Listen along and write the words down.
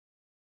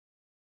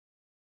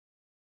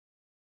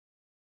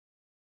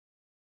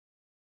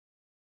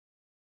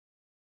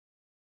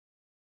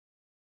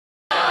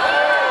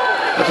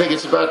think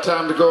it's about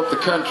time to go up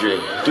the country,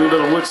 do a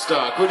little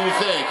Woodstock. What do you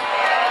think?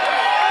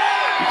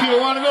 You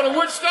people want to go to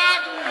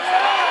Woodstock?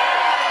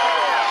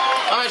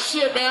 Oh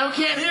shit, man, we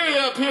can't hear you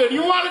up here. Do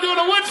you want to go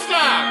to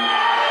Woodstock?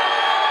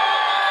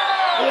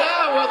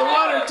 Yeah, well, the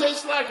water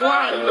tastes like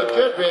wine. You look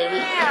good, baby.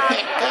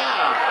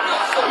 Yeah.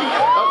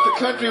 Up the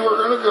country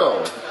we're gonna go.